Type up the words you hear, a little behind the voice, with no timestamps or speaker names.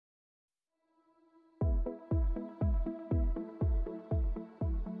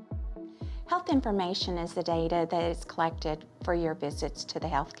Health information is the data that is collected for your visits to the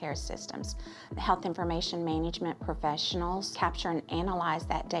healthcare systems. The health information management professionals capture and analyze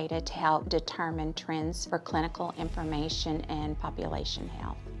that data to help determine trends for clinical information and population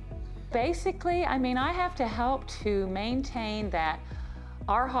health. Basically, I have to help to maintain that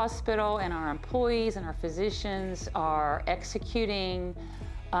our hospital and our employees and our physicians are executing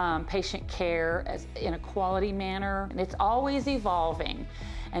patient care in a quality manner. And it's always evolving.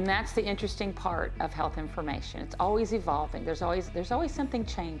 And that's the interesting part of health information. It's always evolving. There's always something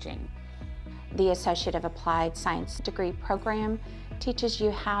changing. The Associate of Applied Science degree program teaches you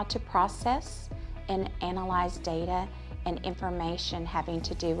how to process and analyze data and information having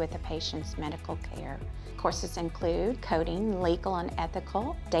to do with a patient's medical care. Courses include coding, legal and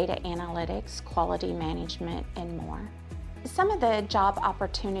ethical, data analytics, quality management, and more. Some of the job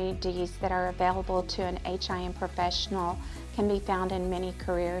opportunities that are available to an HIM professional can be found in many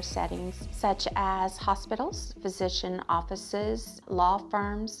career settings, such as hospitals, physician offices, law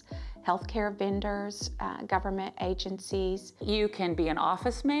firms, healthcare vendors, government agencies. You can be an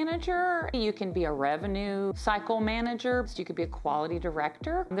office manager, you can be a revenue cycle manager, you could be a quality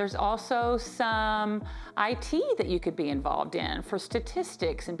director. There's also some IT that you could be involved in for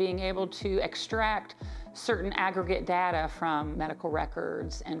statistics and being able to extract certain aggregate data from medical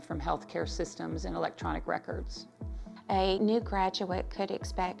records and from healthcare systems and electronic records. A new graduate could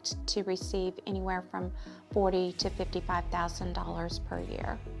expect to receive anywhere from $40,000 to $55,000 per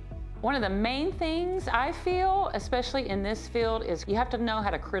year. One of the main things I feel, especially in this field, is you have to know how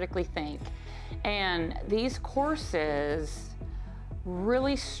to critically think. And these courses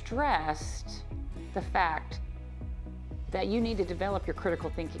really stressed the fact that you need to develop your critical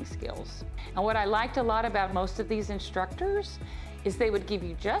thinking skills. And what I liked a lot about most of these instructors is they would give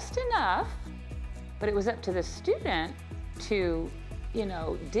you just enough, but it was up to the student to,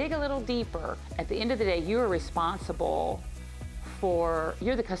 dig a little deeper. At the end of the day, you are responsible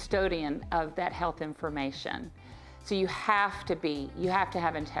you're the custodian of that health information. So you have to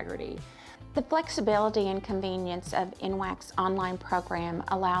have integrity. The flexibility and convenience of NWACC's online program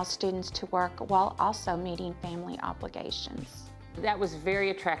allows students to work while also meeting family obligations. That was very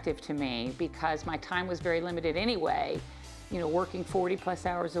attractive to me because my time was very limited anyway. Working 40+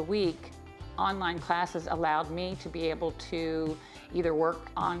 hours a week, online classes allowed me to be able to either work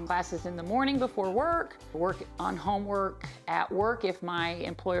on classes in the morning before work on homework at work if my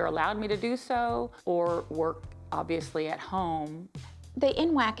employer allowed me to do so, or work obviously at home. The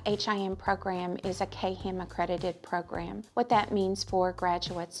NWACC HIM program is a KHIM accredited program. What that means for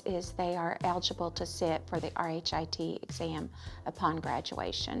graduates is they are eligible to sit for the RHIT exam upon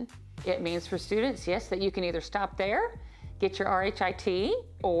graduation. It means for students, yes, that you can either stop there, get your RHIT,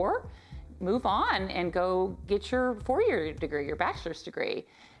 or move on and go get your four-year degree, your bachelor's degree,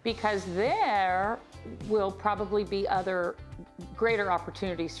 because there will probably be other greater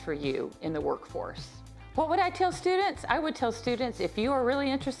opportunities for you in the workforce. What would I tell students? I would tell students, if you are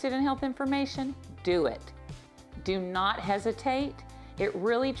really interested in health information, do it. Do not hesitate. It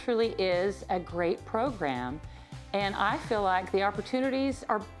really, truly is a great program. And I feel like the opportunities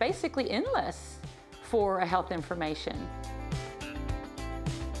are basically endless for a health information.